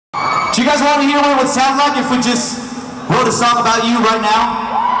Do you guys want to hear what it would sound like if we just wrote a song about you right now?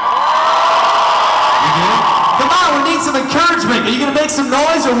 You do? Come on, we need some encouragement. Are you going to make some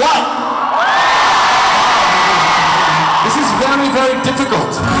noise or what? This is very, very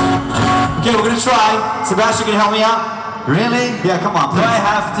difficult. Okay, we're going to try. Sebastian, can you help me out? Really? Yeah, come on, please. Do I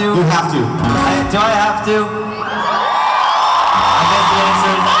have to? You have to. Do I have to? I guess the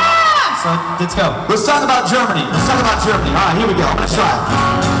answer is so let's go. Let's talk about Germany. Let's talk about Germany. All right, here we go. I'm going to try.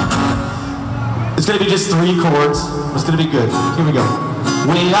 It's going to be just 3 chords. It's going to be good. Here we go.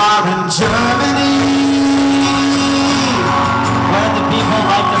 We are in Germany, where the people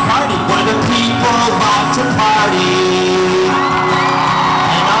like to party. Where the people like to party.